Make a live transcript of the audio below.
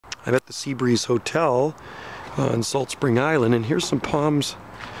I'm at the Seabreeze Hotel on Salt Spring Island, and here's some palms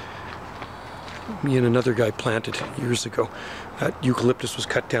me and another guy planted years ago. That eucalyptus was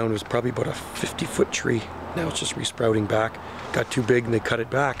cut down. It was probably about a 50-foot tree. Now it's just resprouting back. Got too big and they cut it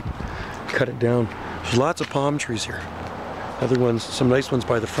back, cut it down. There's lots of palm trees here. Other ones, some nice ones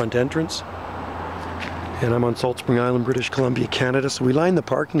by the front entrance. And I'm on Salt Spring Island, British Columbia, Canada. So we lined the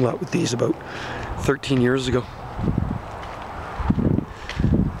parking lot with these about 13 years ago.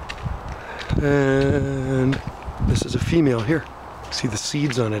 And this is a female here. See the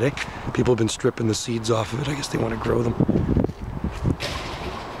seeds on it, eh? People have been stripping the seeds off of it. I guess they want to grow them.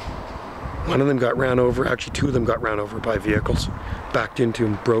 One of them got ran over, actually two of them got ran over by vehicles, backed into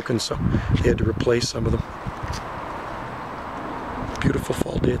and broken, so they had to replace some of them. Beautiful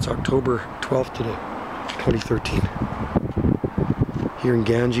fall day. It's October 12th today, 2013. Here in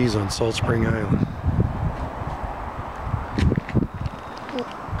Ganges on Salt Spring Island.